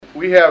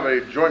We have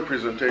a joint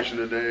presentation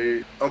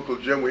today. Uncle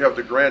Jim, we have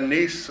the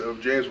grandniece of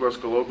James West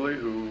Galogly,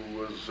 who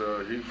was,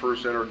 he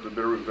first entered the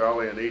Bitterroot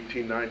Valley in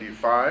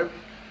 1895.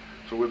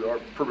 So with our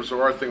purpose of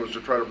our thing was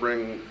to try to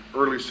bring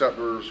early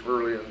settlers,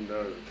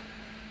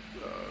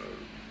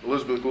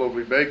 Elizabeth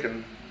Galogly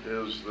Bacon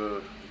is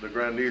the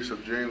grandniece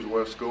of James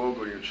West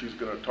Galogly, and she's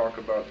going to talk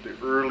about the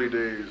early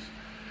days.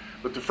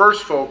 But the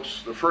first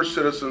folks, the first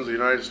citizens of the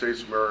United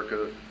States of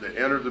America that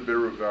entered the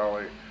Bitterroot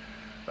Valley,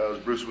 as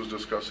Bruce was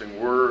discussing,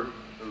 were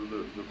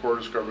the core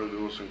discovery of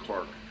Lewis and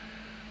Clark.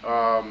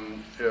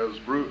 As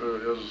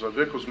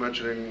Vic was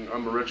mentioning,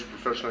 I'm a registered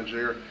professional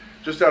engineer.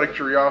 Just out of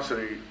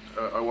curiosity,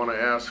 I want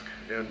to ask,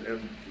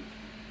 and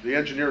the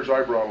engineers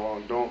I brought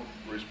along don't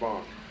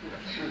respond.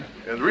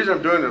 And the reason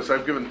I'm doing this,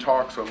 I've given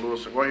talks on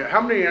Lewis and Clark.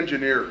 How many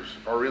engineers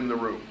are in the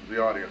room,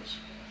 the audience?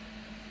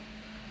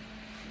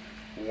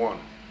 One.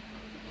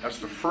 That's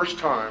the first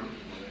time.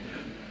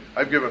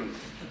 I've given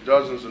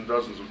dozens and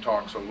dozens of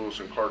talks on Lewis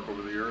and Clark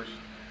over the years.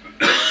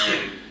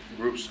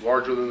 Groups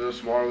larger than this,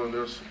 smaller than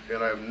this,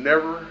 and I've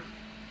never,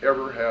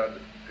 ever had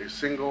a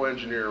single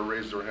engineer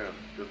raise their hand.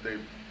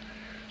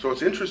 So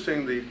it's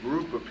interesting, the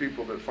group of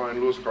people that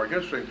find Lewis and Clark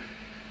interesting.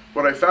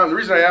 What I found, the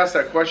reason I asked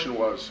that question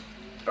was,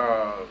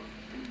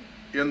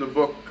 in the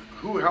book,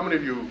 how many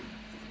of you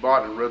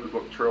bought and read the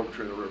book Trail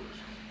Between the Rivers?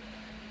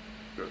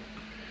 Good.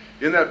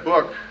 In that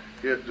book,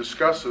 it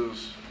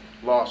discusses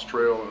Lost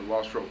Trail and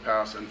Lost Trail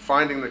Pass and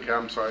finding the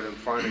campsite and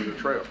finding the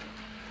trail.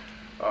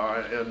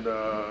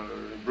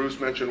 Bruce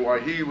mentioned why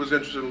he was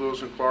interested in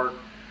Lewis and Clark.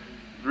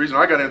 The reason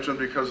I got interested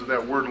because of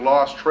that word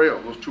Lost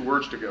Trail, those two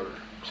words together.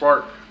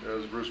 Clark,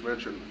 as Bruce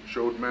mentioned,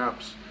 showed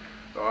maps.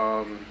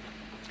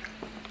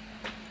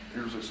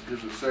 Here's a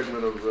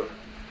segment of the,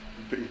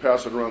 you can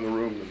pass it around the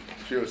room.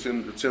 And it's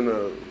in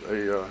a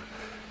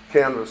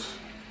canvas.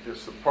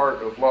 It's the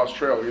part of Lost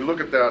Trail. You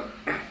look at that,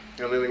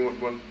 and then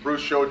when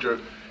Bruce showed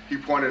you, he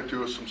pointed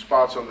to some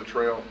spots on the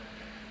trail.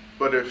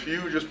 But if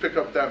you just pick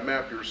up that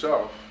map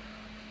yourself,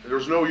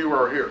 there's no you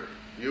are here.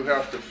 You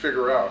have to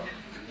figure out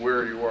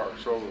where you are.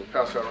 So we'll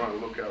pass that around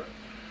and look at it.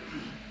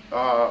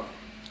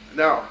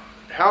 Now,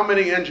 how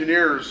many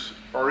engineers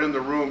are in the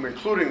room,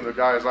 including the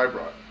guys I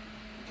brought?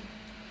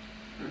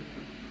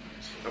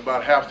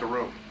 About half the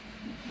room.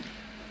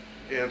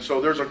 And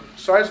so there's a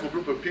sizable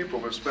group of people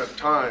that spent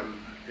time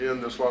in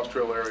this Lost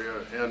Trail area,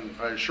 and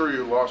I assure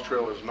you Lost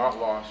Trail is not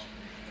lost.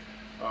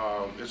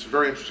 It's a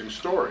very interesting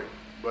story,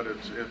 but it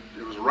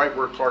was right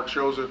where Clark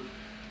shows it.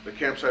 The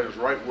campsite is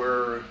right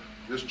where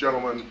this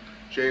gentleman,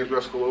 James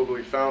West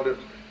Galogly, found it.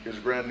 His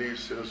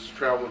grandniece has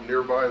traveled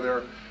nearby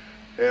there.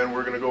 And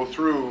we're going to go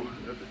through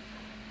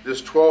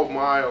this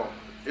 12-mile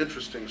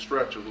interesting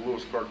stretch of the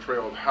Lewis Clark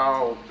Trail of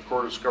how the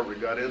core discovery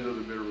got into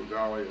the Bitterroot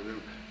Valley, and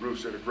then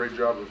Bruce did a great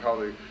job of how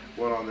they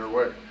went on their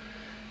way.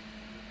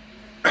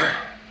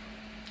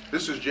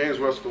 This is James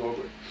West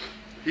Galogly.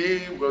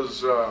 He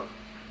was, how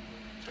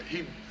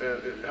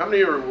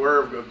many are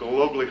aware of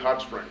Galogly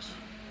Hot Springs?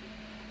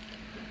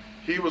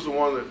 He was the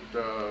one that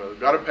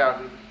got a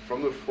patent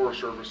from the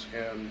Forest Service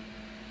and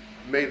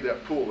made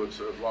that pool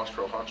that's at Lost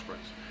Trail Hot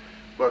Springs.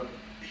 But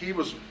he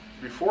was,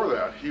 before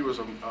that, he was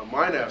a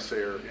mine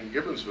assayer in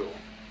Gibbonsville,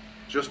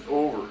 just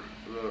over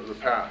the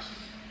pass.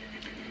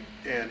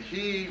 And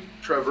he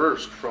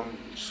traversed from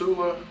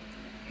Sula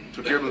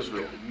to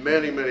Gibbonsville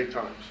many, many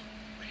times.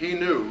 He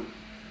knew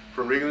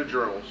from reading the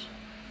journals,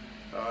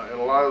 and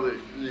a lot of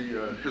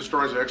the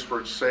historians and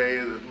experts say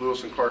that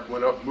Lewis and Clark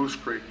went up Moose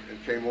Creek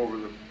and came over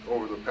the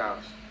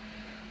pass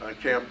and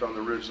camped on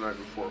the ridge the night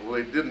before. Well,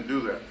 they didn't do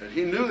that. And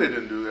he knew they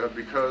didn't do that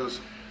because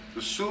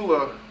the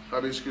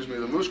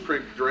Moose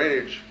Creek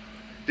drainage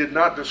did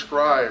not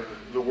describe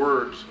the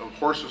words of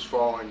horses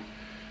falling.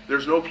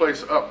 There's no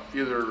place up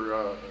either,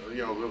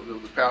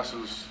 the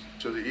passes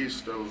to the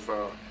east of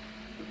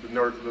the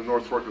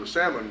North Fork of the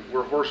Salmon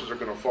where horses are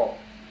going to fall.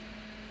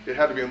 It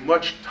had to be a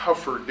much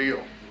tougher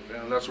deal,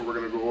 and that's what we're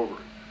going to go over.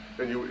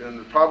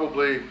 And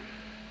probably,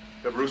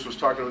 Bruce was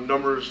talking about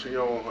numbers,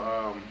 there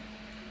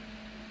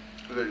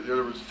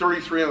was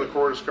 33 on the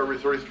core discovery,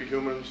 33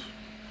 humans.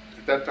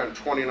 At that time,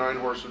 29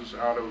 horses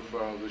out of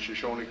the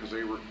Shoshone because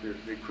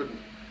they couldn't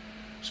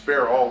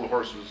spare all the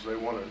horses they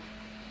wanted.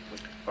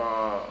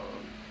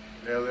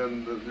 And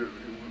then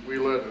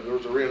there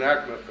was a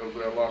reenactment of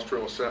that Lost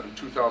Trail ascent in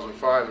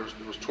 2005.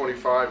 There was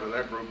 25 in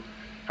that group.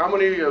 How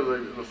many of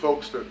the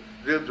folks that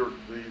did the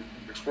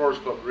Explorers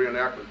Club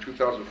reenactment in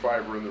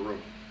 2005 were in the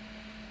room?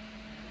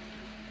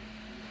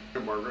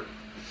 Margaret.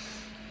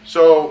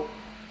 So,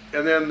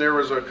 and then there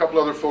was a couple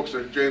other folks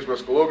that James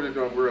West Galogly,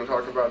 we're going to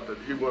talk about, that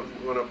he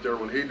went up there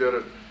when he did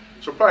it.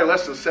 So probably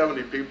less than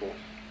 70 people,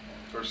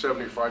 or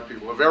 75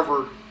 people, have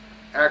ever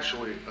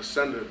actually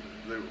ascended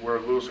where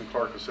Lewis and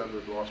Clark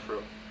ascended the Lost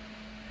Trail.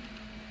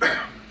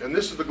 And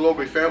this is the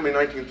Galogly family,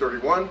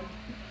 1931,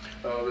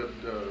 that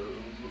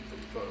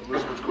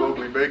Elizabeth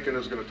Galogly Bacon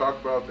is going to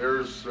talk about.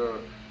 There's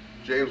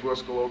James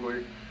West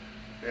Galogly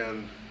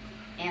and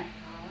Aunt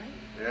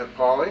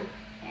Polly.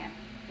 Aunt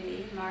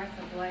B,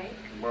 Martha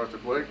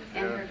Blake.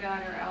 And her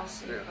daughter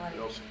Elsie Blake.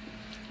 Elsie.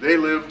 They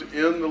lived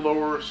in the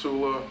lower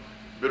Sula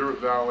Bitterroot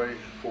Valley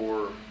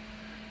for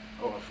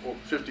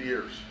 50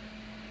 years,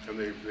 and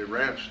they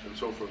ranched and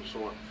so forth and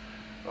so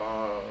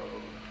on.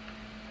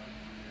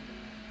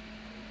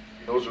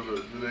 Those are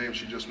the names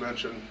she just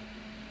mentioned.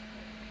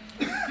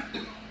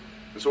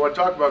 And so I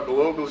talked about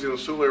Globally in the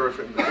Sewell area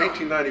from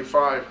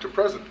 1895 to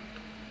present,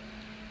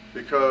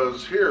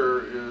 because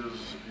here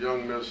is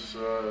young Miss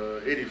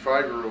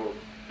 85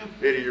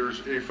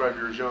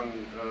 years young.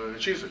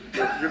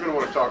 You're going to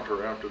want to talk to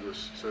her after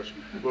this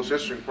session. The most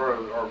interesting part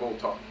of our whole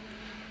talk.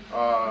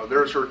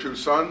 There's her two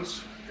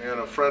sons and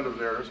a friend of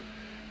theirs.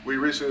 We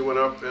recently went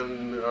up,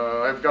 and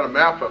I've got a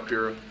map up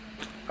here.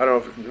 I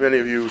don't know if many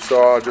of you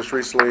saw just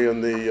recently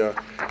in the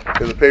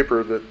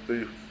paper that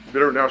the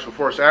Bitterroot National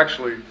Forest,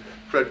 actually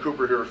Fred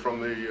Cooper here from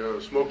the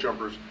Smoke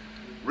Jumpers,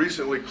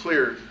 recently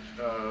cleared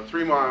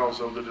 3 miles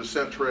of the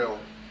descent trail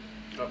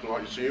up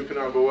and so you can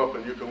now go up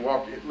and you can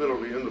walk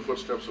literally in the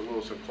footsteps of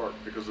Lewis and Clark,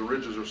 because the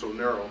ridges are so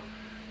narrow.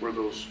 Where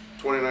those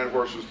 29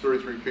 horses,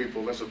 33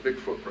 people, that's a big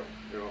footprint,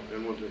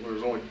 and when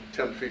there's only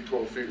 10 feet,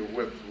 12 feet of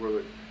width where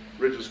the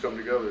ridges come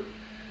together,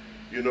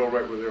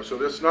 right where they're. So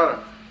that's not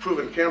a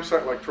proven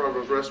campsite like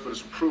Travelers Rest, but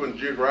it's a proven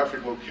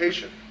geographic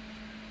location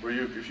where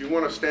if you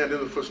want to stand in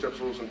the footsteps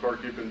of Lewis and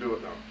Clark, you can do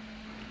it now.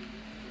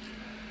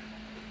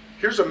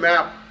 Here's a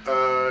map,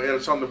 and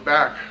it's on the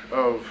back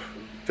of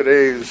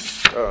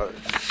today's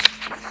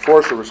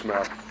Forest Service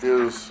map.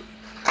 Is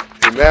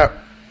a map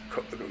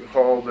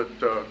called that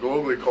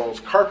globally calls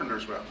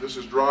Carpenter's map. This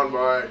is drawn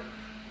by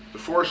the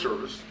Forest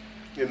Service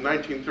in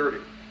 1930.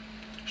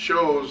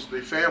 Shows the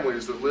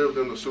families that lived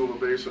in the Sewell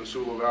Basin,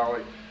 Sewell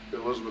Valley,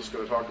 that Elizabeth's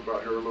going to talk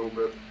about here a little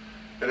bit,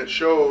 and it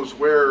shows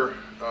where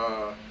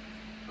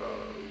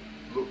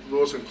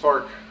Lewis and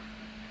Clark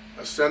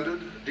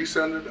descended,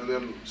 and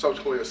then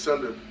subsequently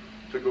ascended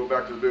to go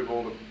back to the Big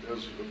Hole,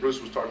 as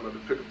Bruce was talking about, to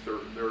pick up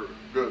their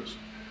goods.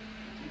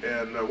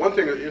 And one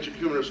thing, a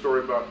human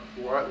story about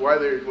why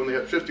they, when they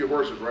had 50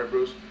 horses, right,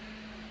 Bruce?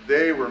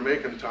 They were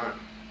making time.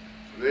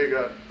 They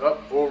got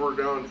up, over,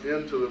 down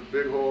into the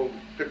Big Hole,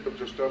 picked up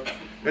their stuff.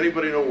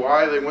 Anybody know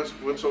why they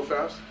went so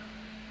fast?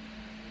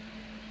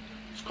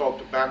 It's called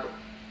tobacco.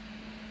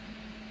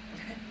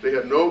 They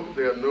had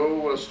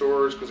no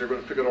stores because they were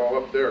going to pick it all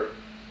up there.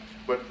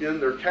 But in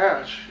their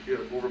cache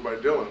over by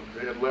Dillon,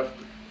 they had left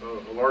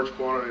a large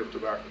quantity of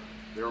tobacco.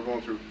 They were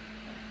going through.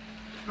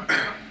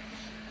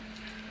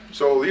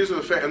 So these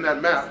are in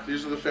that map,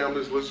 these are the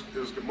families. Liz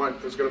is going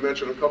to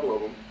mention a couple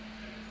of them.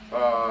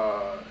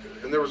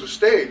 And there was a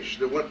stage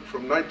that went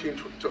from ran up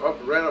to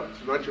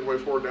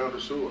 1924 down to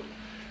Sewell.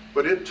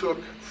 But it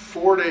took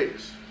 4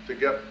 days to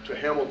get to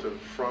Hamilton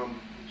from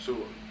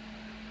Sewell.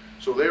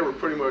 So they were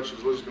pretty much,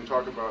 as Liz is going to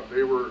talk about,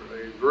 they were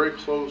a very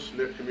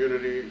close-knit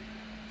community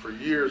for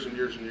years and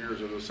years and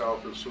years in the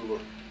south of Sewell.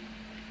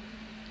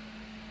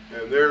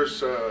 And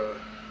there's the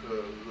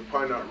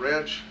Pine Knot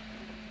Ranch,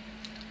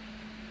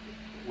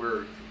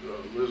 where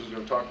Liz is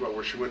going to talk about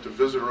where she went to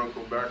visit her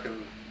uncle back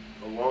in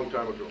a long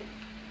time ago.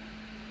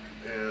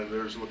 And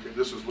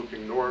this is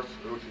looking north,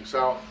 looking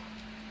south.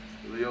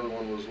 The other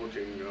one was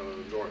looking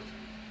north.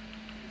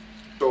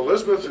 So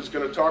Elizabeth is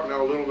going to talk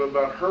now a little bit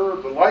about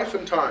the life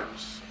and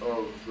times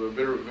of the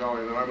Bitterroot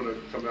Valley, and then I'm going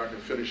to come back and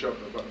finish up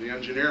about the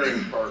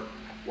engineering part,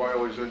 why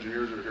all these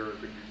engineers are here,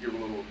 to give a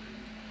little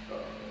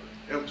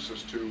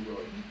emphasis to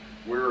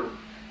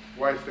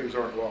why things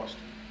aren't lost.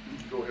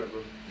 Go ahead,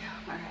 Liz.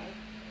 All right.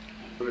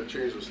 I'm going to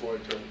change the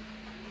slide to.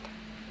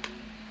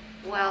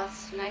 Well,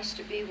 it's nice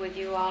to be with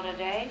you all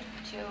today.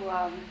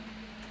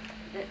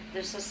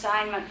 This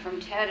assignment from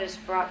Ted has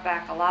brought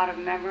back a lot of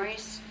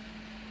memories.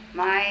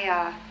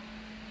 My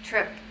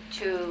trip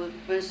to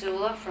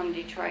Missoula from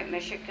Detroit,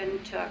 Michigan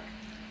took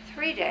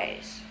 3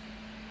 days.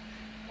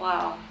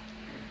 Wow.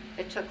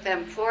 It took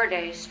them 4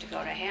 days to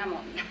go to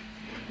Hamilton.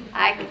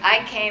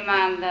 I came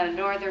on the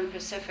Northern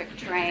Pacific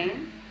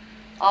train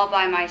all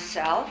by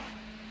myself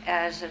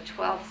as a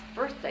 12th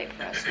birthday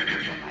present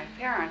for my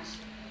parents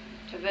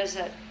to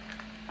visit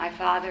my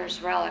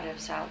father's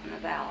relatives out in the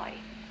valley.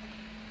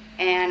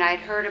 And I'd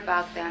heard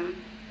about them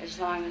as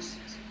long as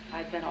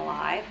I'd been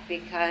alive,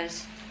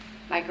 because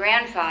my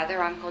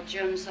grandfather, Uncle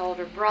Jim's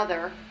older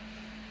brother,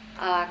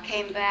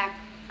 came back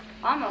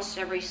almost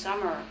every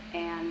summer,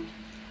 and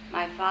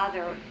my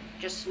father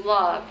just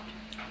loved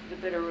the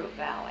Bitterroot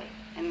Valley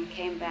and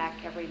came back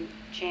every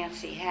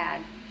chance he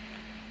had.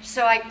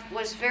 So I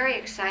was very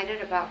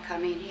excited about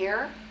coming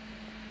here.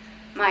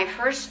 My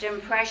first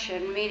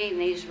impression, meeting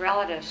these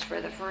relatives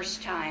for the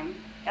first time,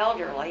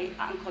 elderly,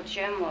 Uncle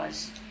Jim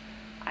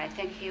I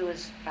think he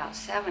was about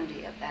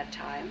 70 at that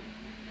time,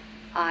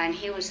 and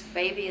he was the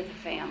baby of the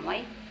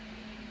family.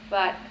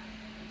 But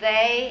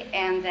they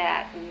and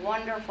that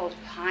wonderful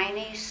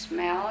piney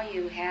smell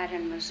you had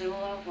in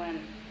Missoula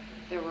when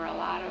there were a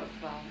lot of,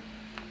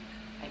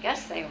 I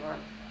guess they were,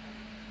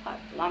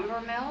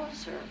 lumber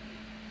mills?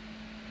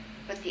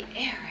 But the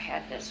air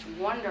had this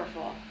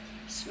wonderful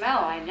smell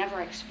I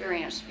never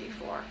experienced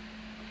before.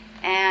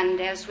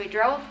 And as we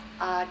drove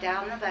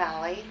down the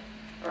valley,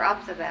 or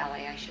up the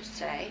valley, I should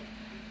say,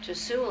 to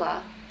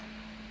Sewell,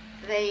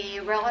 the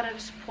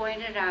relatives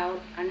pointed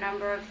out a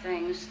number of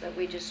things that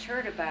we just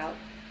heard about,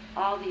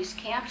 all these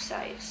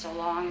campsites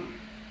along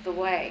the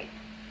way.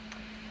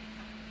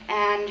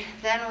 And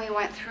then we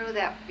went through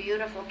that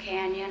beautiful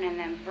canyon and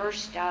then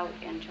burst out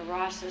into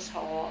Ross's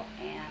Hole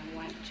and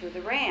went to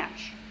the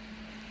ranch.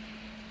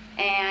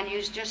 And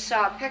you just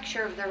saw a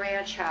picture of the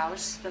ranch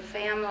house. The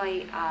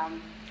family,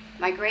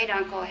 my great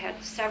uncle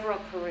had several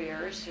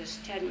careers. As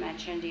Ted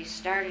mentioned, he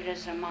started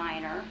as a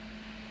miner,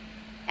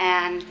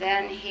 and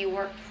then he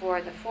worked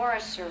for the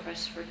Forest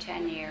Service for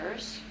 10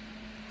 years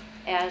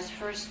as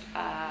first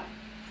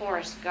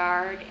forest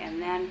guard,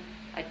 and then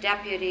a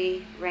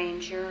deputy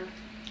ranger,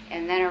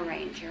 and then a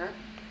ranger.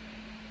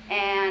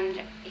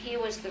 And he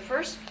was the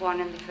first one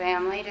in the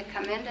family to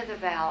come into the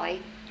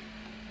valley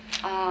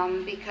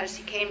because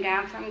he came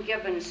down from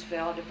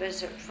Gibbonsville to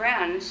visit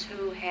friends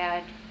who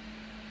had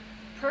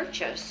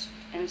purchased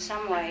in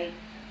some way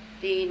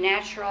the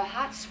natural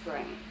hot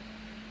spring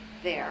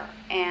there.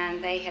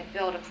 And they had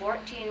built a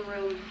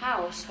 14-room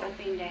house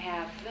hoping to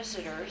have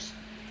visitors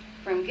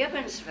from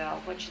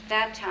Gibbonsville, which at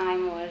that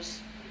time was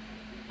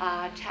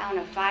a town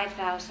of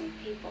 5,000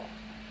 people.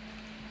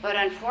 But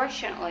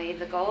unfortunately,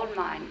 the gold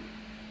mine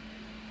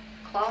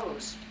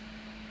closed.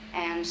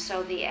 And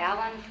so the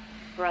Allen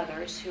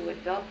brothers, who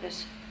had built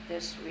this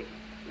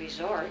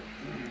resort,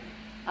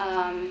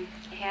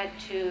 had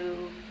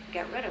to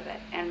get rid of it.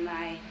 And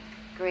my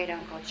great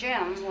uncle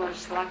Jim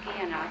was lucky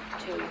enough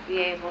to be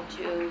able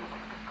to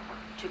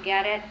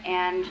get it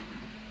and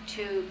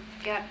to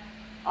get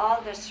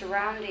all the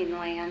surrounding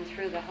land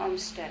through the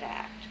Homestead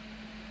Act.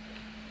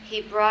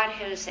 He brought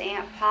his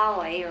Aunt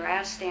Polly, or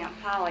asked Aunt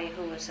Polly,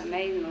 who was a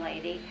maiden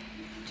lady,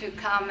 to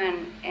come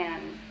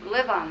and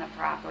live on the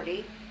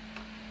property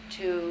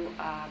to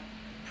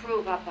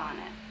prove up on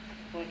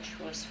it, which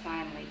was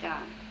finally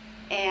done.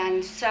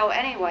 And so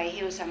anyway,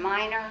 he was a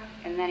miner,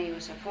 and then he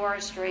was a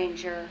forest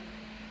ranger,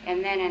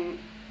 and then in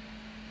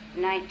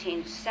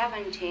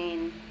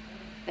 1917,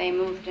 they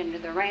moved into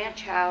the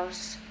ranch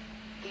house.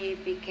 He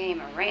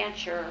became a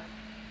rancher,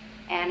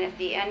 and at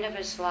the end of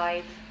his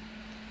life,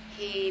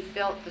 he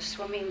built the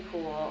swimming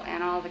pool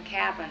and all the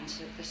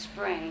cabins at the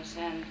springs,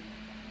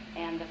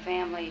 and the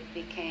family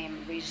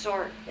became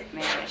resort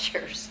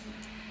managers.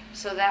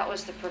 So that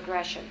was the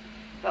progression.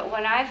 But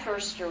when I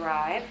first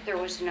arrived, there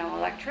was no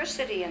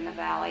electricity in the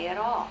valley at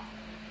all,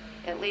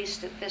 at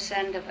least at this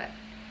end of it.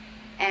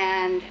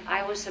 And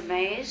I was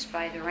amazed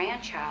by the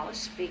ranch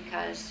house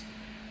because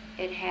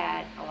it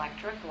had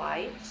electric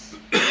lights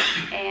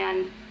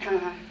and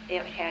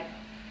it had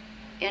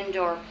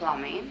indoor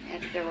plumbing.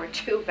 There were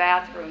 2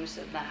 bathrooms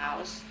in the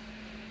house,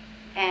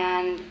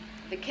 and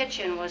the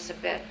kitchen was a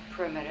bit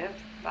primitive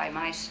by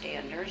my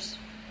standards,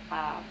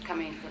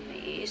 coming from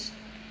the east.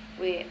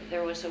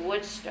 There was a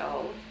wood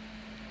stove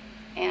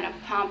and a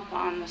pump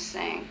on the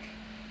sink,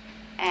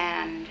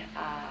 and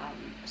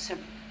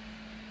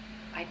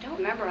I don't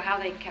remember how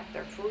they kept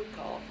their food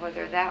cold,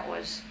 whether that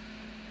was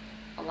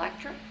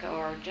electric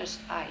or just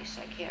ice,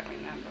 I can't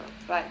remember.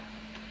 But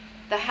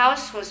the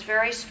house was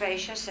very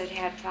spacious. It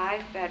had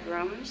 5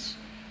 bedrooms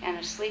and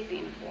a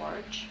sleeping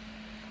porch,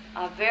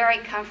 a very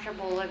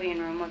comfortable living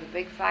room with a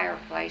big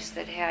fireplace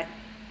that had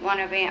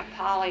one of Aunt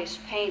Polly's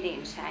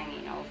paintings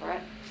hanging over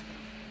it.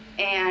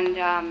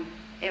 And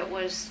it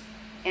was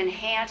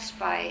enhanced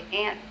by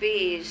Aunt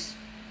Bee's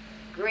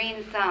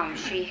green thumb.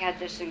 She had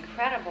this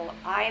incredible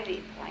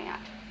ivy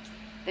plant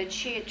that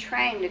she had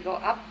trained to go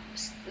up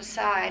the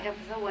side of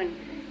the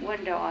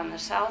window on the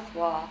south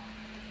wall,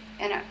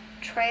 and it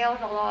trailed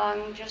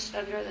along just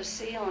under the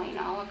ceiling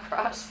all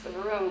across the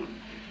room,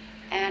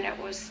 and it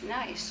was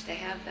nice to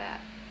have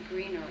that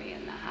greenery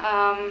in the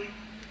house.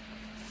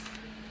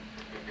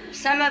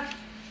 Some of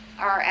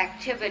our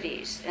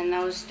activities in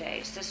those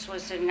days, this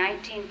was in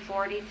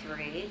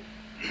 1943,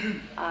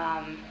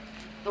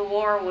 the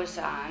war was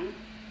on,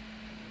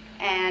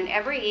 and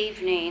every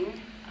evening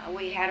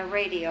we had a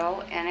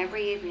radio, and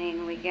every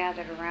evening we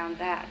gathered around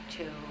that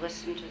to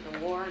listen to the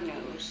war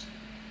news.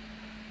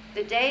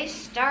 The day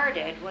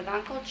started with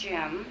Uncle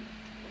Jim,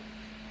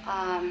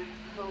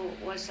 who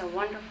was a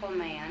wonderful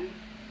man,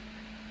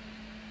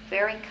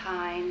 very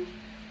kind,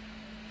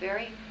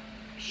 very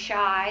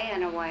shy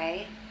in a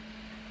way.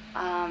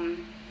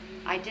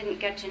 I didn't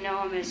get to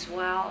know him as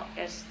well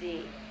as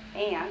the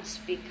aunts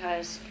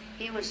because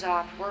he was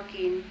off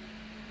working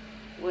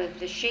with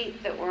the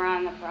sheep that were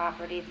on the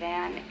property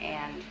then,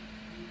 and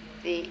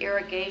the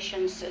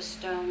irrigation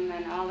system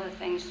and all the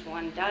things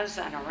one does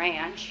on a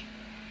ranch.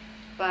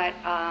 But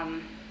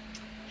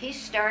he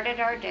started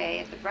our day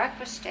at the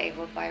breakfast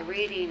table by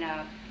reading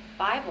a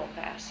Bible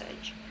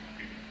passage,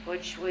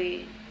 which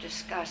we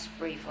discussed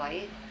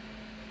briefly.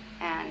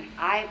 And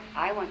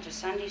I went to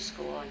Sunday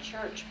school and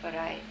church, but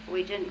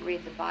we didn't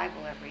read the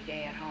Bible every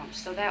day at home.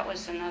 So that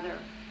was another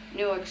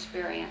new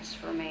experience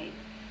for me.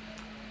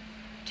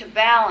 To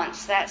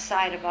balance that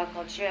side of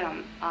Uncle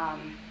Jim,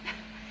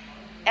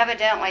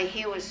 evidently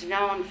he was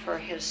known for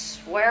his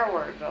swear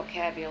word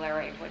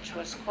vocabulary, which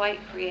was quite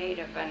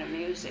creative and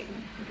amusing,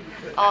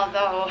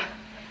 although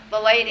the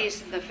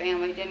ladies in the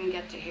family didn't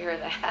get to hear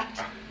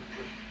that.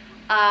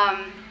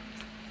 Um,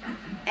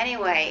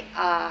 anyway,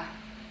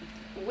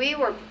 we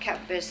were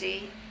kept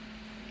busy.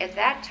 At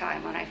that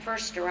time, when I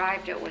first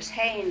arrived, it was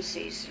haying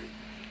season.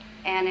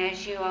 And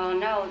as you all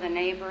know, the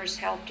neighbors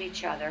helped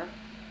each other,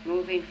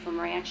 moving from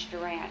ranch to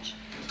ranch.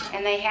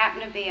 And they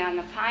happened to be on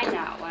the pine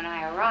knot when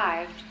I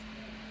arrived.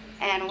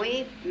 And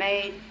we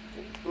made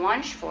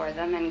lunch for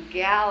them and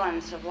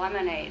gallons of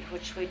lemonade,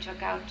 which we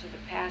took out to the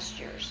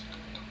pastures.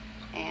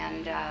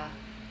 And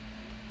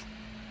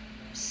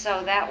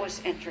so that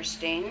was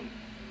interesting.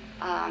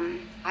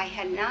 I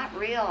had not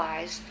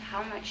realized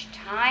how much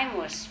time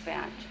was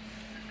spent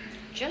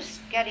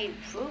just getting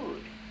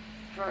food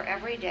for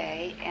every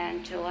day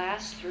and to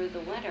last through the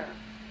winter.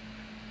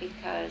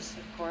 Because,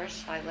 of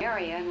course, I live in the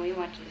area and we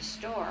went to the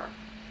store.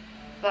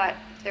 But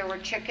there were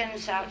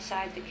chickens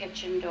outside the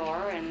kitchen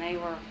door and they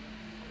were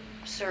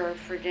served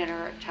for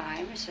dinner at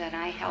times, and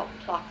I helped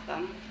pluck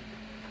them.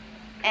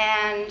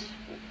 And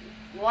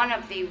one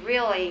of the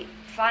really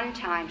fun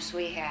times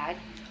we had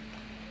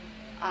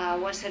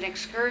was an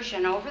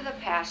excursion over the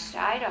pass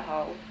to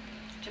Idaho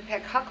to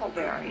pick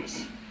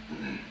huckleberries.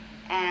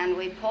 And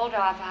we pulled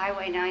off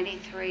Highway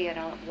 93 in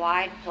a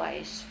wide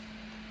place.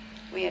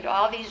 We had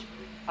all these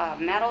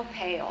metal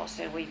pails,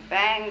 and we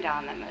banged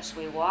on them as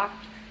we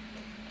walked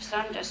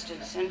some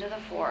distance into the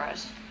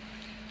forest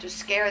to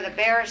scare the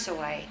bears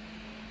away.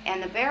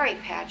 And the berry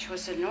patch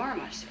was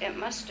enormous. It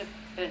must have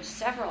been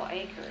several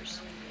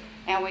acres.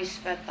 And we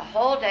spent the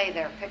whole day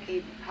there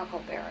picking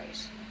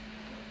huckleberries.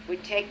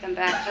 We'd take them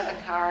back to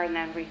the car and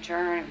then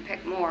return and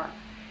pick more.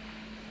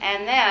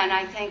 And then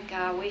I think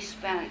we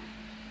spent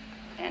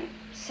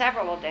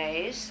several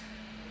days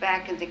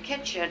back in the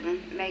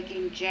kitchen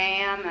making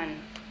jam and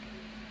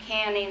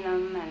canning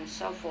them and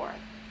so forth.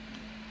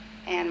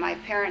 And my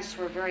parents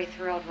were very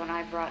thrilled when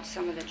I brought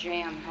some of the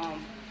jam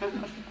home.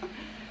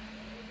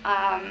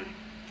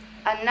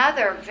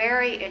 Another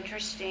very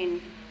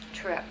interesting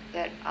trip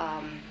that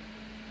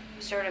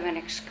sort of an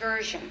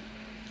excursion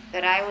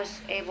that I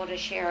was able to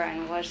share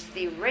in was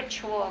the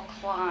ritual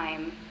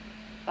climb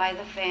by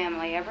the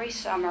family every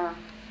summer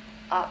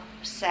up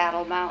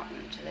Saddle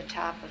Mountain, to the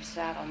top of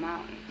Saddle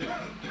Mountain.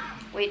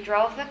 We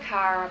drove the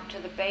car up to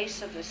the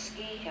base of the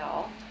ski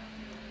hill,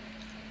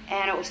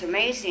 and it was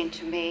amazing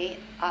to me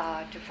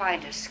to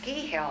find a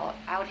ski hill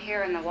out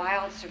here in the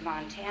wilds of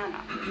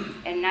Montana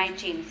in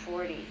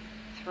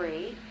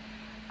 1943.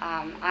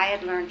 I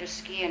had learned to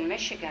ski in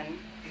Michigan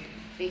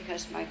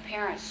because my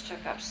parents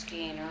took up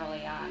skiing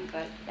early on,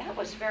 but that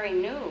was very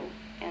new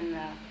in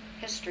the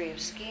history of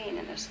skiing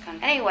in this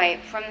country. Anyway,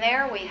 from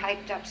there we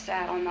hiked up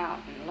Saddle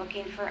Mountain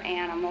looking for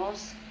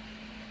animals,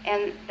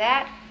 and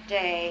that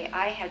day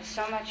I had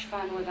so much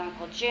fun with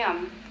Uncle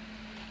Jim.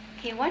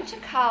 He went to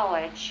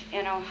college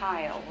in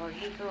Ohio where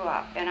he grew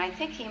up, and I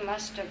think he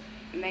must have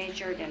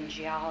majored in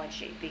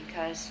geology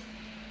because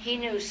he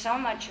knew so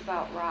much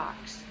about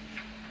rocks,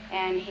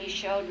 and he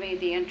showed me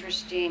the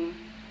interesting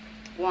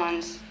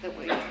ones that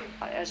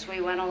as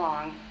we went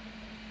along.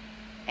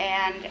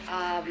 And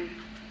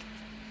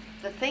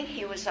the thing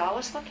he was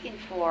always looking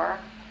for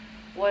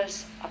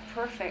was a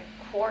perfect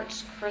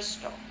quartz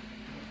crystal,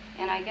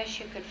 and I guess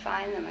you could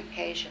find them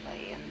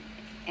occasionally,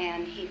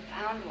 and he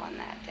found one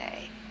that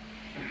day,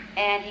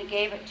 and he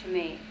gave it to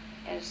me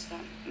as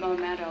the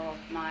memento of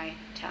my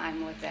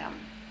time with them.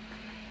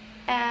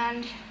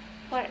 And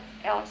what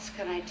else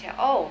can I tell?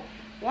 Oh,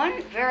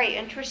 one very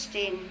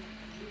interesting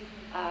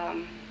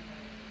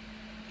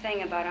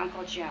thing about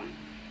Uncle Jim.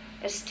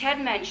 As Ted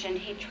mentioned,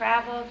 he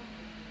traveled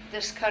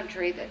this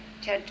country that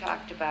Ted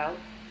talked about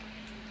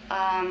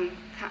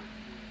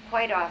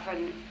quite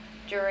often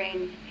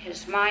during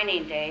his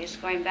mining days,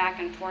 going back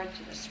and forth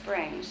to the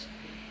springs,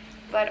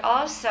 but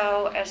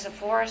also as a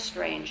forest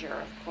ranger,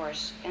 of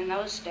course. In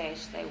those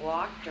days, they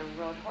walked or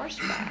rode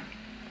horseback.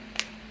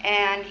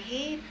 And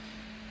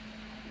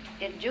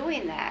in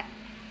doing that,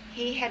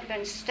 he had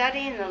been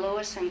studying the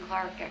Lewis and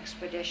Clark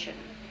expedition.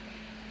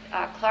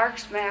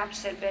 Clark's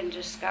maps had been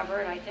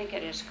discovered, I think,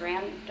 at his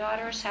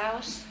granddaughter's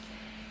house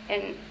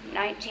in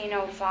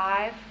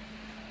 1905,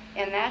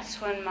 and that's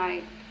when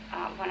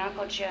when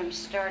Uncle Jim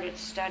started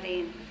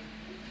studying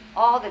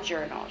all the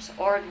journals,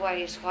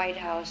 Ordway's,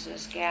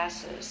 Whitehouse's,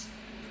 Gass's,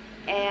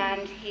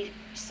 and he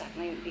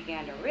suddenly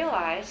began to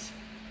realize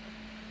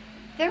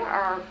there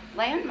are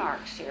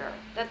landmarks here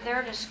that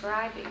they're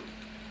describing.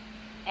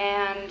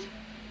 And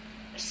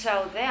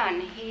so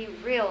then he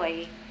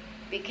really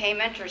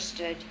became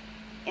interested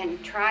in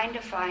trying to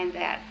find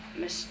that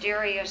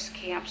mysterious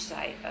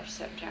campsite of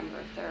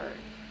September 3rd.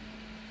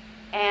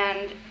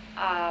 And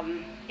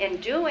in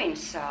doing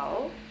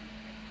so,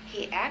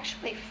 he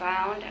actually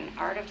found an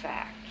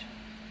artifact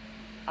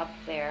up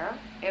there.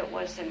 It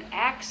was an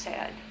axe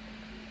head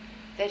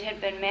that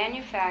had been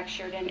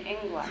manufactured in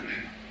England.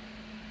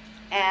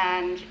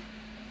 And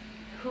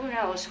who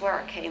knows where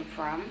it came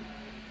from,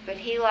 but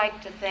he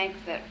liked to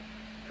think that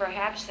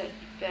perhaps it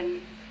had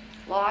been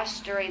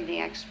lost during the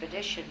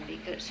expedition,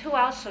 because who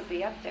else would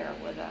be up there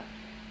with an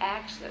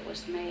axe that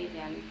was made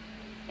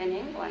in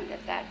England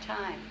at that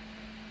time?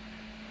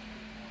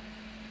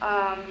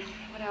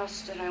 What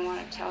else did I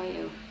want to tell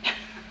you?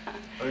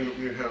 I think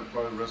we have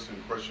probably the rest of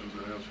the questions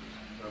and answers.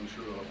 I'm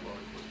sure they'll have a lot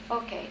of questions.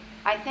 Okay,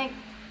 I think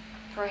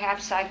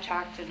perhaps I've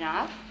talked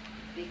enough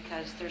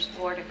because there's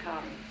more to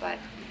come, but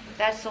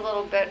that's a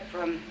little bit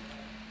from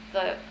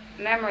the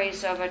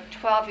memories of a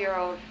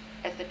 12-year-old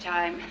at the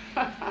time.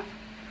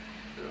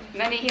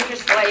 Many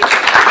years later.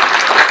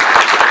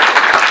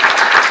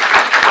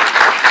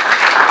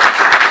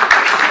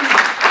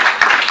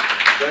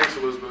 Thanks,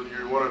 Elizabeth.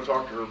 You want to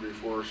talk to her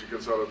before she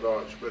gets out of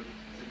Dodge. But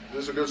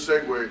this is a good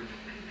segue.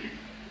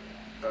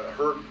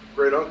 Her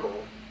great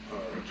uncle,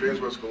 James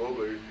West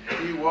Galogly,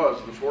 he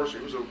was the force. He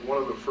was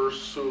one of the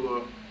first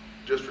Sula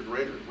district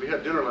rangers. We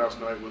had dinner last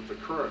night with the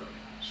current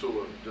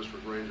Sula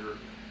district ranger,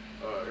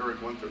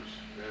 Eric Winters,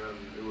 and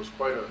it was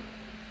quite a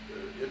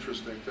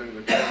interesting thing.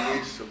 The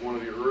niece of one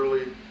of the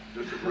early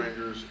district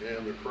rangers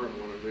and the current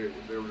one, and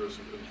they were just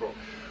enthralled.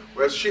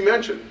 Well, as she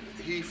mentioned,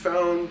 he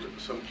found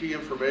some key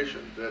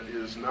information that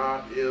is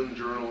not in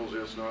journals,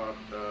 is not,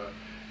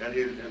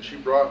 and she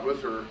brought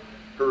with her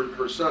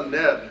her son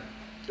Ned.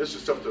 This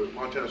is stuff the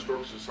Montana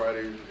Historical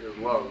Society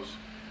loves,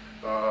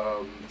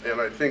 and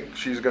I think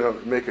she's going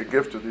to make a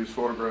gift of these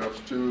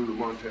photographs to the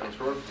Montana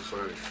Historical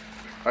Society.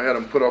 I had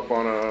them put up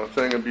on a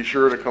thing, and be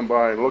sure to come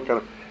by and look at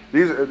them.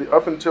 These,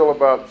 up until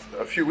about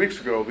a few weeks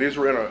ago, these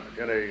were in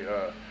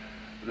a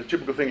the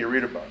typical thing you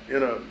read about,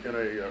 in a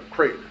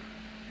crate,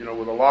 you know,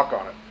 with a lock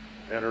on it.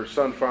 And her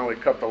son finally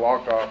cut the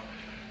lock off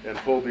and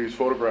pulled these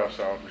photographs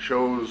out. It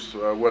shows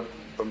what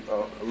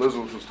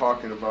Elizabeth was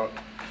talking about,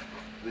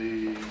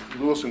 the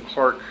Lewis and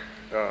Clark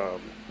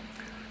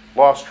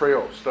Lost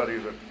Trail study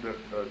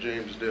that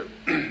James did.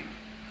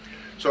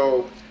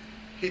 So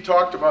he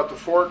talked about the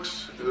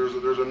forks.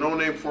 There's a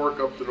no-name fork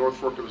up the North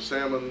Fork of the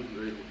Salmon.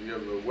 You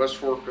have the West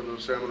Fork of the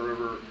Salmon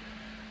River,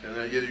 and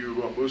then either you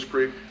go up Moose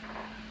Creek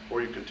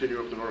or you continue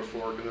up the North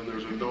Fork, and then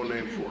there's a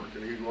no-name fork.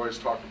 And he always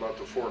talked about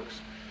the forks.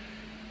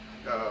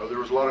 There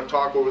was a lot of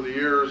talk over the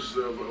years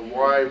of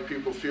why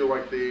people feel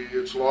like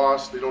it's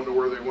lost. They don't know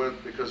where they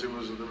went because there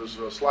was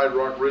slide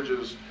rock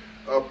ridges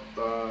up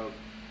the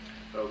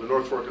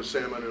North Fork of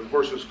Salmon, and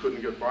horses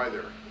couldn't get by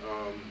there.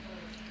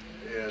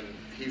 And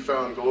he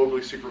found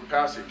Galogly Secret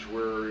Passage,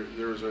 where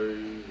there's a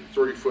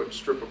 30-foot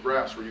strip of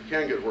grass where you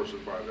can get horses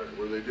by there,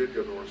 where they did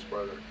get the horses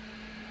by there.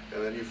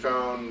 And then he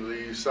found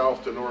the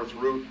south to north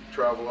route,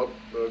 travel up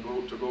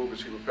to Galogly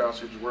Secret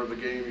Passage, where the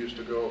game used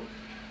to go.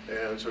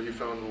 And so he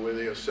found the way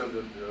they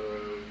ascended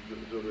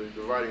the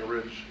dividing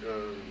ridge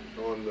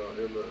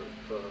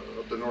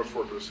up the North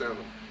Fork of the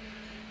Salmon.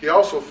 He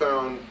also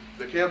found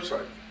the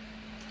campsite.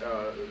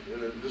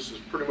 And this is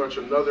pretty much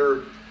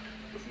another,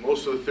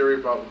 most of the theory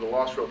about the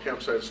Lost Trail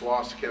campsite is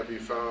lost, can't be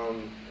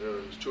found,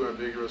 it's too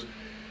ambiguous.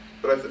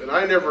 But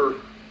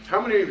how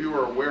many of you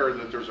are aware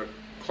that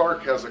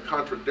Clark has a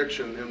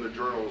contradiction in the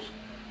journals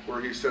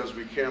where he says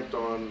we camped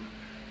on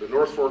the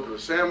North Fork of the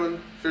Salmon,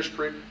 Fish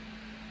Creek,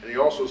 and he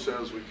also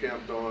says we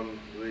camped on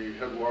the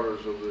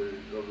headwaters of the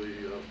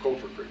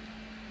Coulter Creek.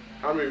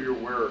 How many of you are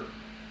aware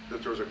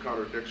that there's a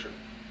contradiction?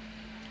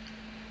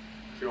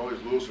 See all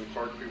these Lewis and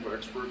Clark people,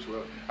 experts?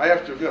 Well, I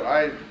have to admit,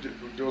 I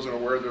wasn't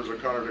aware there's a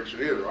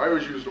contradiction either. I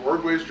always used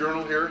Ordway's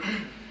journal here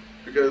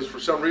because for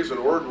some reason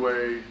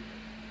Ordway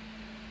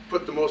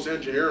put the most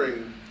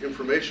engineering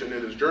information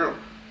in his journal.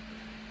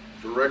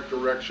 Direct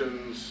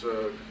directions,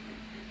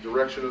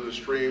 direction of the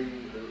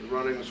stream,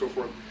 running and so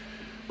forth.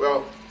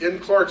 Well, in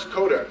Clark's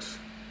Codex,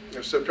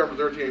 in September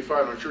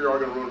 1385, I'm sure you're all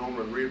going to run home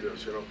and read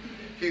this,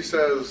 he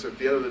says at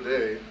the end of the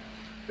day,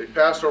 they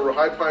passed over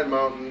High Pine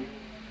Mountain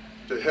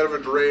to the head of a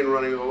drain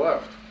running to the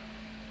left,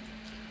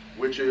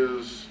 which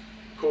is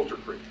Coulter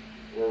Creek,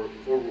 or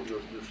the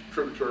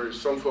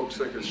tributaries. Some folks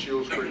think it's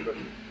Shields Creek,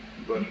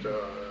 but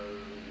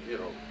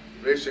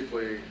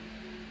basically,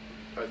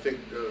 I think,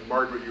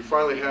 Margaret, you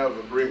finally have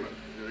agreement.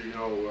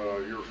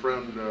 Your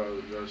friend,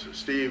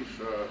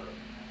 Steve,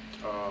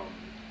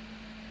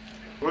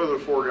 one of the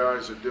four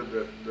guys that did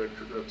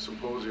that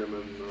symposium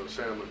in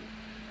Salmon,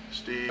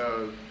 Steve,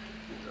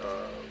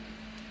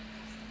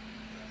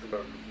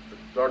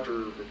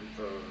 Dr.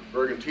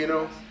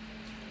 Bergantino,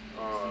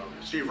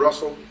 Steve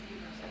Russell,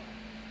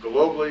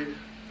 Galogly,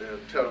 and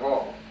Ted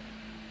Hall.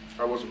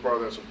 I wasn't part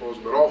of that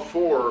symposium, but all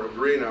four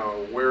agree now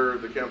where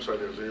the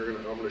campsite is, and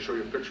I'm going to show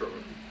you a picture of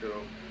it.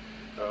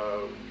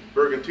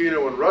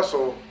 Bergantino and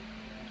Russell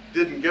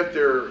didn't get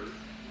there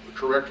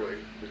correctly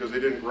because they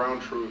didn't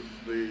ground truth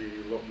the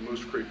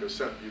Moose Creek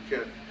ascent.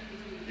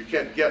 You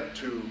can't get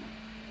to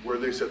where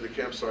they said the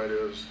campsite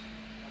is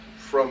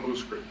from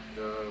Moose Creek,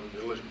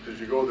 because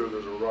you go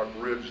there's a rock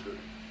ridge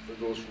that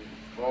goes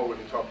from all the way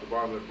from top to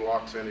bottom that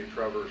blocks any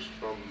traverse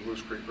from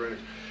Moose Creek drainage.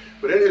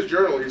 But in his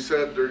journal, he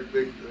said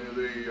they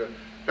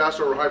passed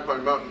over High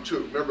Pine Mountain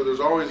too. Remember,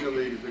 there's always in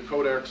the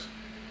Codex,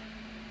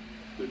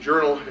 the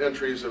journal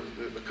entries of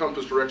the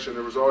compass direction,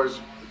 there was always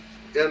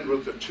end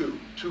with the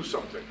to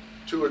something,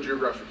 to a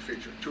geographic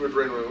feature, to a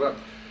drain on the left.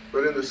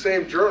 But in the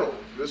same journal,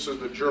 this is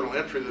the journal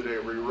entry of the day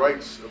where he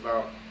writes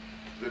about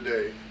the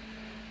day.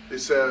 It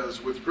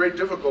says, with great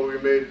difficulty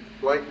we made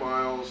blank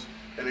miles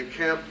and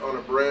encamped on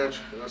a branch,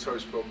 and that's how you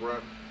spell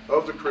branch,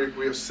 of the creek.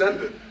 We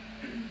ascended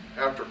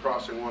after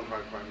crossing One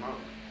High Pine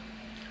Mountain.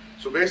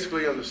 So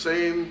basically on the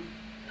same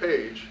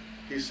page,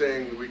 he's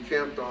saying we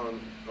camped on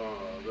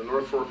the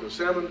North Fork of the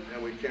Salmon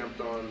and we camped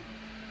on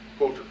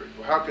Poultry Creek.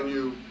 Well, how can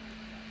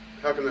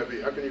that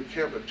be? How can you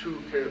camp at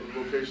two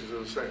locations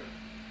in the same?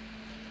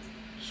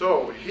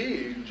 So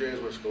he,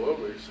 James West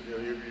Galogly,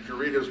 if you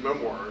read his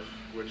memoirs,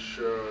 which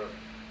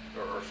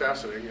are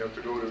fascinating, you have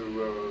to go to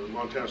the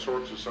Montana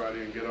Historical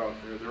Society and get out.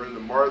 They're in the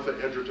Martha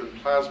Edgerton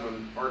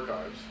Plasman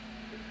archives.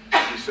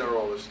 He sent her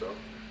all this stuff.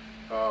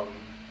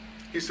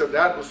 He said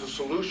that was the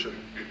solution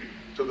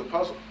to the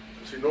puzzle.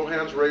 See, no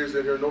hands raised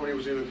in here. Nobody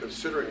was even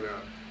considering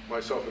that,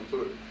 myself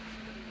included.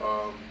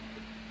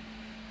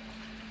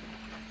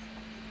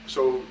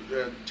 So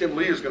Tim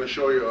Lee is going to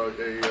show you a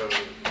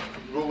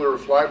ruler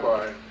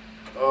flyby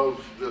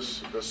of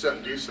this ascent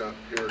and descent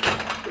here.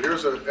 But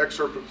here's an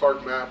excerpt of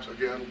Clark maps,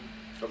 again,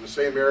 of the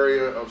same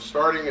area, of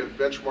starting at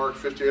benchmark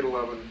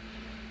 5811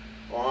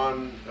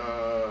 on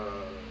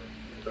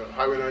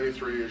Highway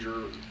 93 as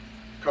you're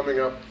coming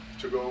up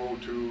to go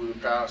to the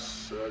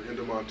pass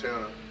into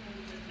Montana.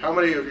 How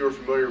many of you are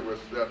familiar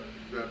with that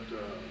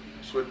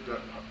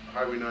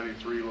Highway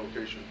 93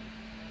 location?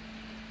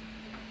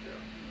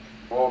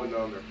 Yeah, all been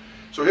down there.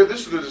 So here,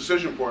 this is the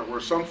decision point where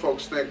some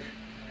folks think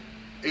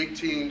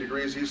 18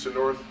 degrees east and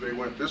north, they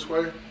went this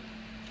way,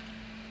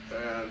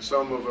 and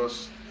some of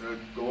us,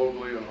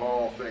 Galogly and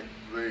Hall, think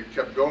they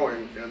kept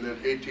going, and then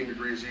 18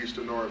 degrees east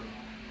and north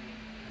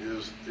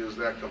is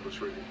that compass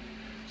reading.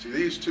 See,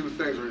 these two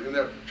things are in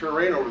that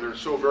terrain over there,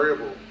 so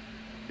variable.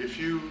 If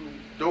you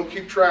don't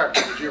keep track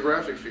of the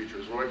geographic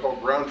features, what I call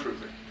ground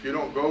truthing, if you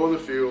don't go in the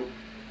field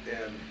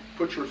and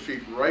put your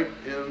feet right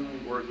in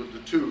where the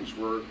twos,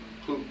 where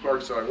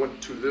Clark said, I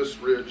went to this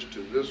ridge,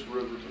 to this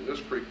river, to this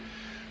creek,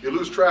 you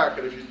lose track.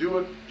 And if you do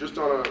it just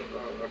on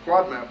a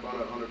quad map,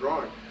 on a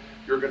drawing,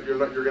 you're going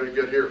to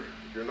get here.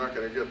 You're not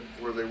going to get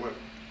where they went.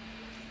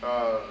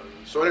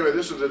 So anyway,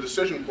 this is a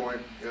decision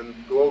point, and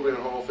Galogly and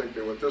Hall think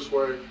they went this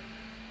way.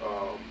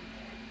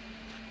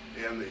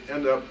 And they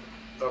end up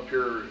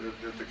here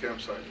at the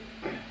campsite.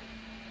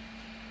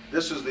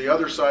 This is the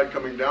other side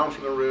coming down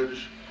from the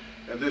ridge,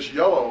 and this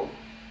yellow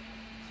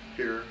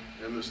here,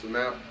 and this is the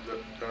map,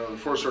 the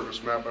Forest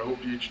Service map. I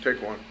hope you each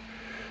take one.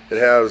 It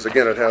has a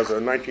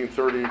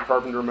 1930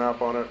 Carpenter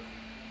map on it.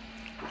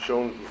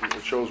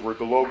 It shows where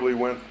Galogly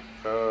went.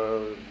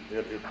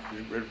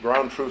 It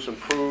ground truths and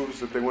proves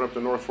that they went up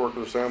the North Fork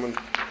of the Salmon,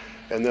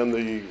 and then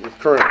the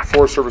current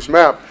Forest Service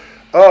map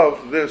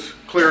of this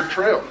cleared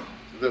trail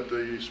that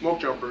the smoke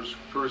jumpers,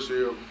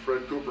 courtesy of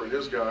Fred Cooper and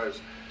his guys,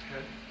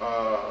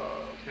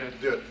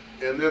 did.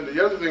 And then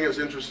the other thing that's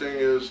interesting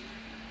is,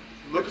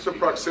 look at the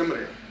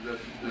proximity that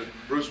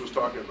Bruce was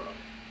talking about.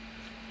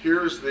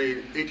 Here's the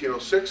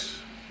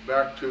 1806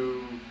 back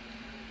to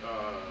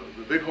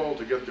the Big Hole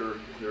to get their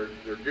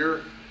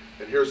gear,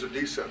 and here's the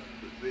descent.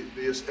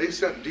 The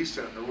ascent and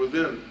descent are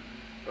within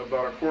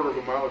about a quarter of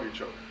a mile of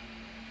each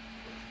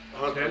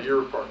other, a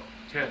year apart.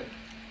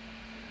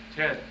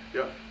 Ted,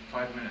 yeah.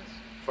 5 minutes.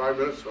 5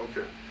 minutes?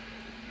 Okay.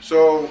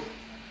 So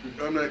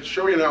I'm going to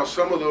show you now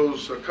some of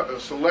those,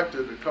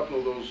 selected a couple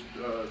of those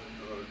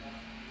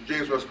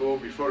James West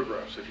Galogly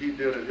photographs that he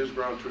did in his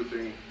ground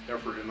truthing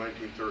effort in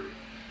 1930.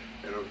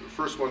 And the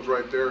first one's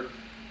right there.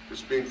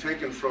 It's being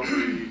taken from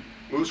the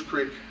Moose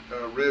Creek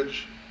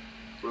ridge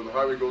where the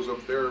highway goes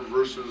up there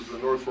versus the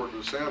North Fork of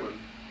the Salmon.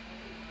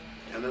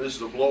 And then this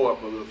is a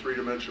blow-up of the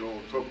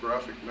three-dimensional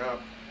topographic map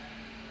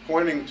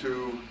pointing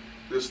to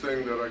this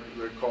thing that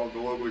they call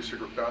Galogly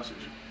Secret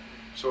Passage.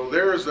 So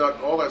there's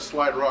all that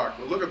slide rock.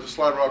 But look at the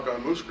slide rock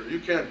on Moose Creek. You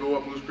can't go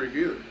up Moose Creek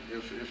either.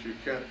 If you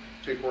can't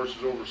take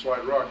horses over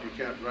slide rock, you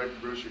can't, right,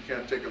 Bruce, you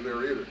can't take them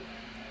there either.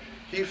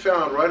 He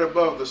found right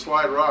above the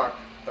slide rock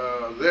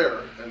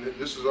there, and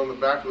this is on the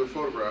back of the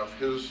photograph,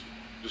 his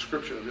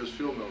description of his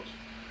field notes,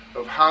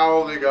 of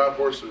how they got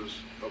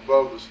horses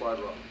above the slide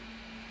rock.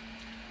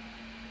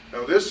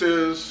 Now this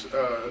is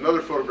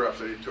another photograph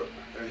that he took,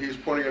 and he's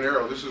pointing an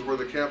arrow. This is where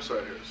the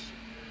campsite is.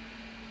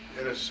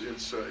 And it's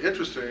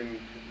interesting,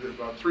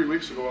 about 3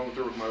 weeks ago I went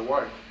there with my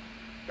wife,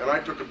 and I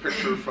took a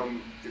picture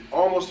from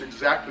almost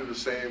exactly the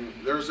same,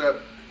 there's that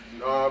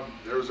knob,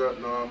 there's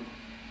that knob.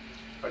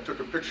 I took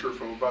a picture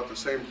from about the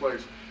same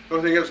place. The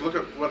only thing is, look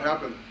at what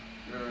happened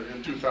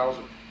in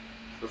 2000.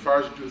 The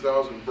fires of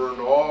 2000 burned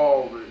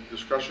all the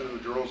discussion in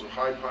the journals of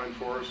high pine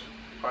forests,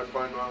 high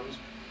pine mountains.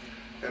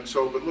 And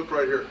so, but look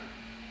right here.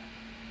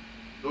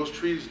 Those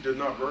trees did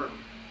not burn.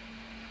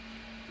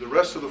 The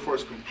rest of the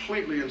forest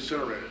completely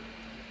incinerated.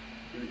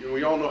 And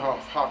we all know how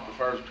hot the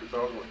fires of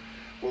 2000 were.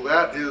 Well,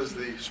 that is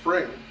the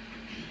spring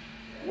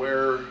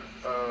where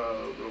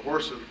the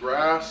horses,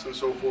 grass and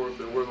so forth,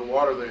 and where the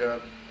water they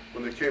had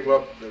when they came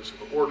up, that's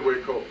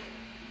Ordway Cove.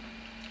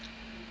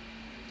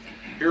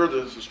 Here are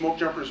the smoke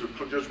jumpers who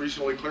just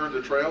recently cleared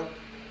the trail.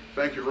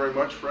 Thank you very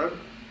much, Fred.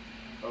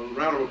 A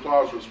round of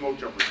applause for the smoke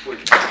jumpers, please.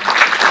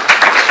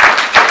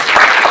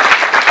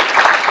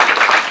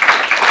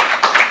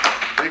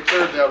 They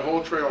cleared that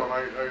whole trail, and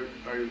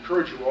I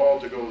encourage you all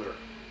to go there.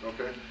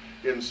 okay,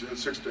 in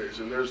 6 days.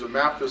 And there's a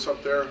map that's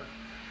up there.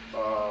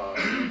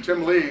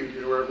 Tim Lee,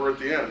 we're at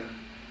the end,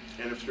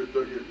 and if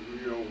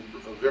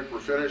Vic, we're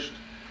finished.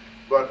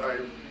 But I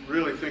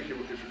really think,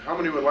 how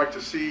many would like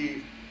to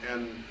see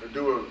and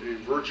do a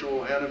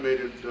virtual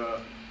animated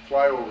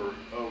flyover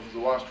of the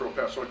Lost Trail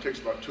Pass? So it takes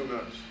about 2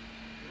 minutes.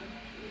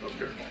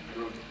 Okay,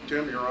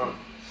 Tim, you're on.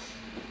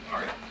 All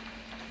right.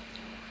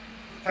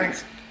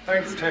 Thanks,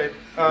 Ted.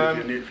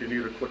 If you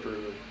need a clicker.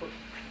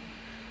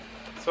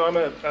 So I'm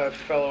a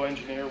fellow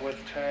engineer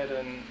with Ted,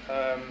 and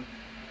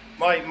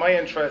my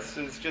interest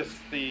is just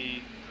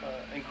the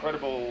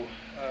incredible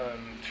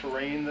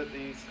terrain that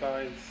these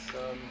guys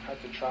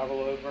had to travel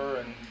over,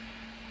 and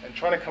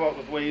trying to come up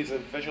with ways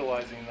of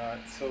visualizing that.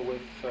 So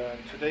with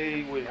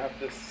today we have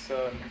this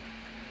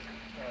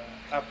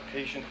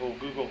application called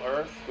Google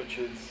Earth, which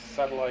is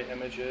satellite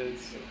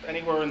images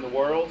anywhere in the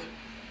world,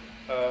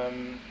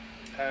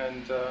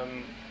 and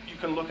you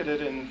can look at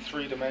it in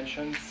 3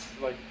 dimensions,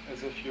 like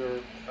as if you're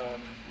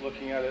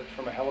looking at it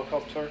from a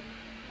helicopter.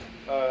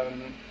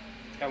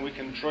 And we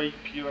can drape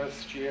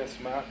USGS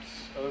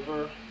maps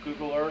over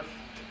Google Earth,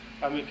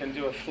 and we can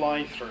do a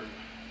fly-through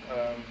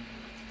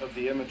of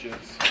the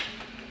images.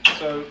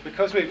 So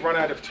because we've run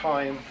out of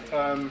time,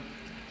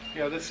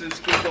 this is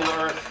Google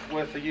Earth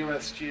with a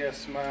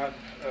USGS map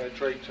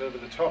draped over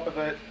the top of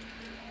it.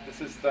 This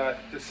is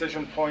that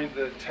decision point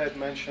that Ted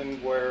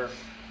mentioned where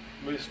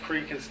Moose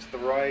Creek is to the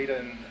right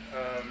and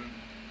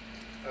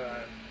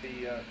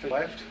the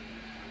left.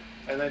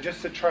 And then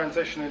just to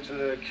transition into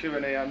the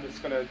Q&A, I'm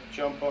just going to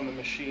jump on the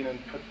machine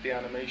and put the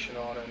animation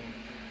on, and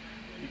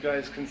you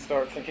guys can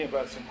start thinking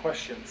about some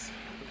questions,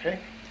 okay?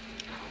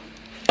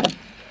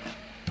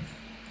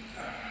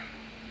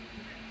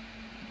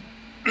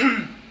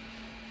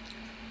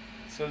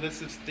 So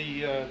this is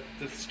the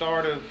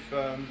start of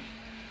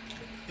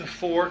the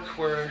fork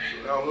where...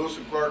 Now Lewis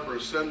and Clark were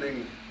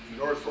ascending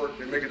North Fork.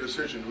 They make a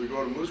decision. Do we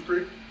go to Moose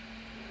Creek?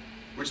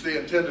 Which they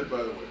intended,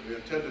 by the way. They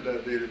intended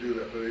that day to do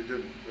that, but they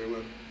didn't. They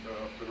went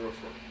up to North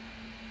Fork.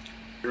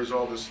 Here's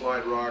all this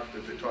slide rock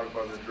that they talk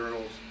about in their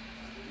journals.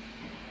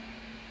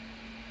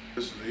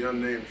 This is the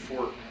unnamed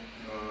fork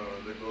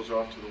that goes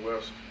off to the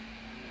west.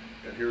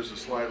 And here's the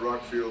slide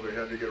rock field they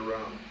had to get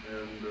around.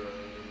 And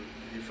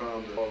he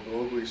found the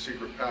globally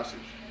secret passage.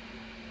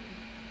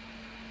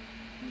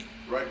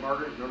 Right,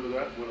 Margaret? Remember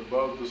that? Went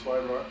above the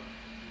slide rock?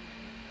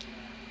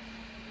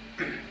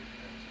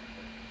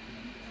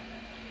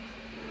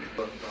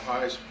 But the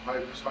high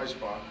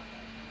spot,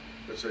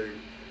 it's a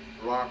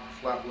rock,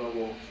 flat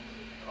level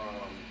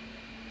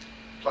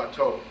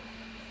plateau.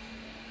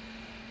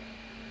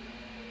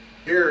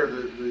 Here,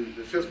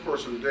 the 5th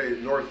course of the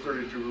day, north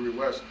 32 degree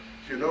west,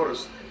 if you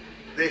notice,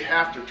 they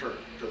have to turn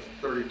to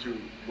 32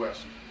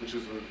 west, which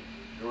is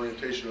the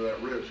orientation of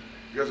that ridge.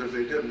 Because if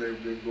they didn't,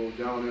 they'd go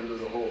down into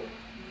the hole.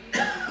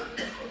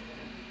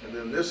 And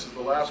then this is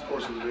the last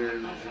course of the day.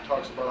 It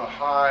talks about a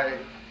high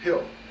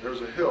hill.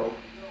 There's a hill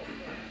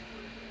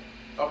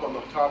up on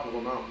the top of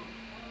a mountain.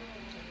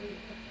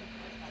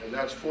 And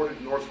that's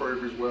north 40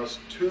 degrees west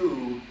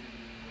to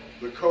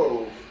the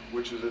cove,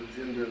 which is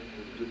in the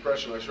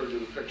depression. I showed you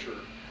the picture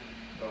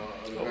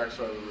on the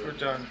backside of the ridge. We're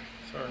done.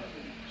 Sorry.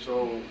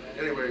 So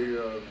anyway,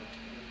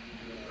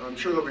 I'm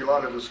sure there'll be a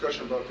lot of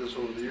discussion about this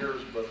over the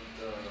years, but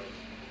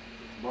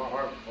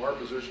our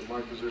position,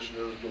 my position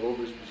is,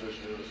 Globely's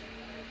position is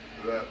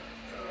that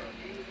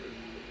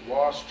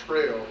Lost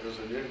Trail is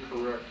an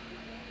incorrect.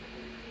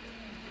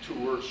 2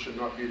 words should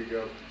not be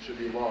together. Should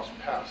be Lost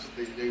Pass.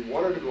 They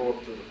wanted to go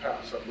up to the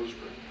pass up Moose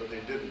Creek, but they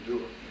didn't do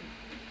it.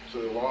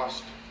 So they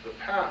lost the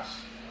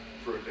pass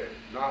for a day,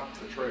 not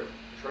the trail.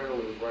 The trail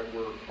is right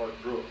where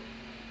Clark drew it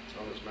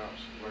on his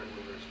maps, right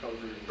where it's come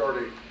through.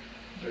 Starting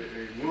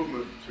a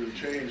movement to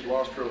change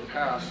Lost Trail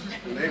Pass,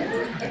 the name of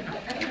it.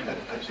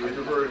 So they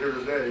converted here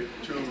today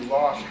to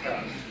Lost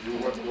Pass,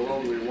 what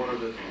Globally wanted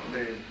to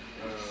name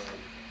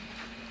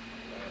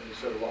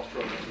instead of Lost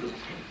Trail.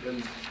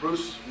 And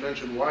Bruce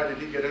mentioned, why did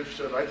he get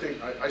interested?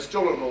 I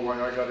still don't know why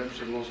I got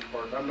interested in Lewis and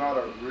Clark. I'm not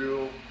a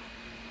real,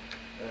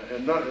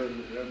 and none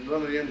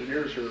of the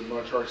engineers here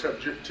much are,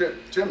 except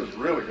Tim has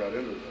really got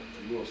into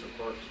the Lewis and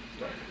Clark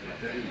stuff.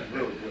 He's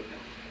really good.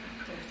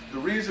 The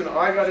reason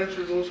I got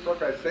interested in Lewis and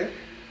Clark, I think,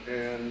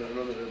 and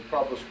we're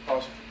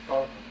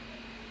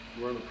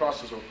in the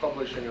process of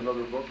publishing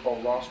another book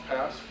called Lost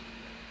Pass,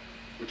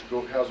 which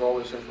has all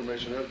this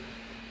information in it,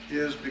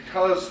 is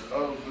because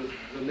of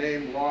the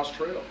name Lost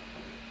Trail.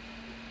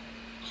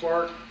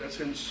 Clark, that's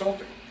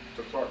insulting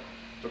to Clark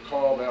to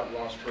call that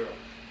Lost Trail.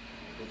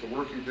 With the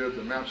work he did,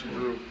 the maps he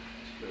drew,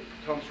 the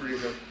come through,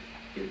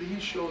 he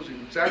shows you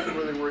exactly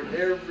where they were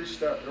every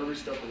step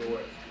of the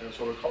way. And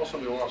so to call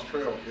something a Lost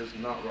Trail is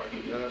not right.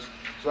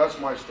 So that's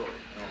my story.